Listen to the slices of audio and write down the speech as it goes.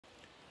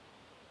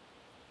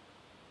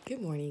Good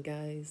morning,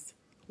 guys.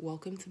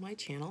 Welcome to my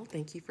channel.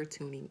 Thank you for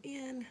tuning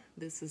in.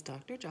 This is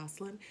Dr.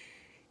 Jocelyn,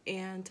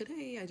 and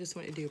today I just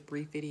wanted to do a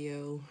brief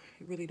video.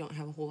 I really don't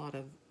have a whole lot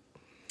of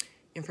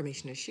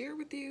information to share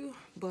with you,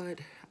 but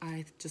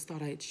I just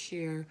thought I'd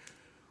share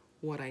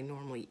what I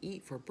normally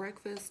eat for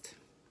breakfast.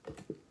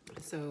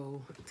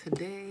 So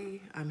today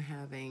I'm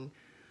having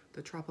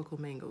the tropical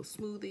mango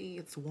smoothie.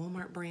 It's a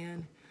Walmart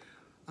brand.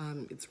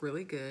 It's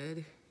really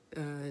good.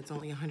 It's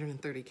only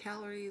 130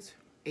 calories,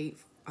 8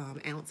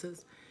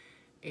 ounces,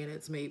 and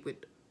it's made with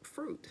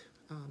fruit,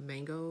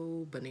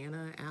 mango,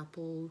 banana,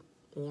 apple,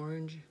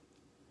 orange,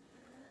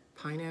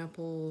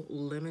 pineapple,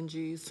 lemon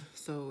juice,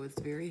 so it's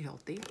very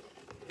healthy.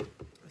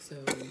 So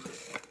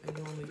I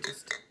normally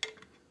just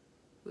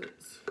pour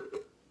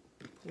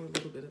a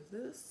little bit of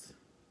this.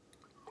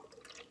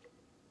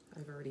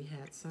 I've already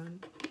had some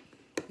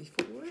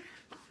before,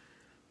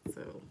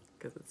 so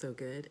because it's so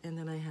good. And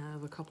then I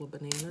have a couple of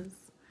bananas.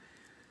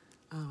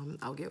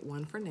 I'll get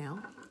one for now.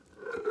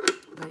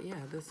 But yeah,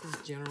 this is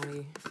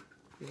generally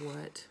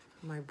what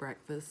my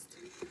breakfast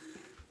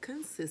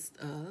consists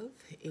of.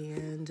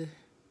 And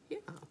yeah,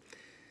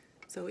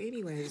 so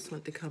anyway, I just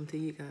want to come to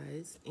you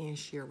guys and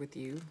share with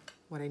you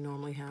what I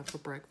normally have for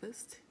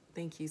breakfast.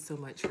 Thank you so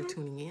much for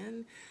tuning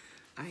in.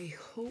 I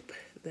hope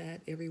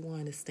that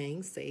everyone is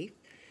staying safe,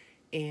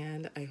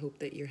 and I hope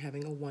that you're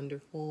having a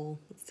wonderful,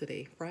 what's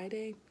today,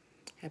 Friday?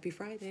 Happy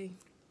Friday.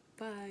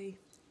 Bye.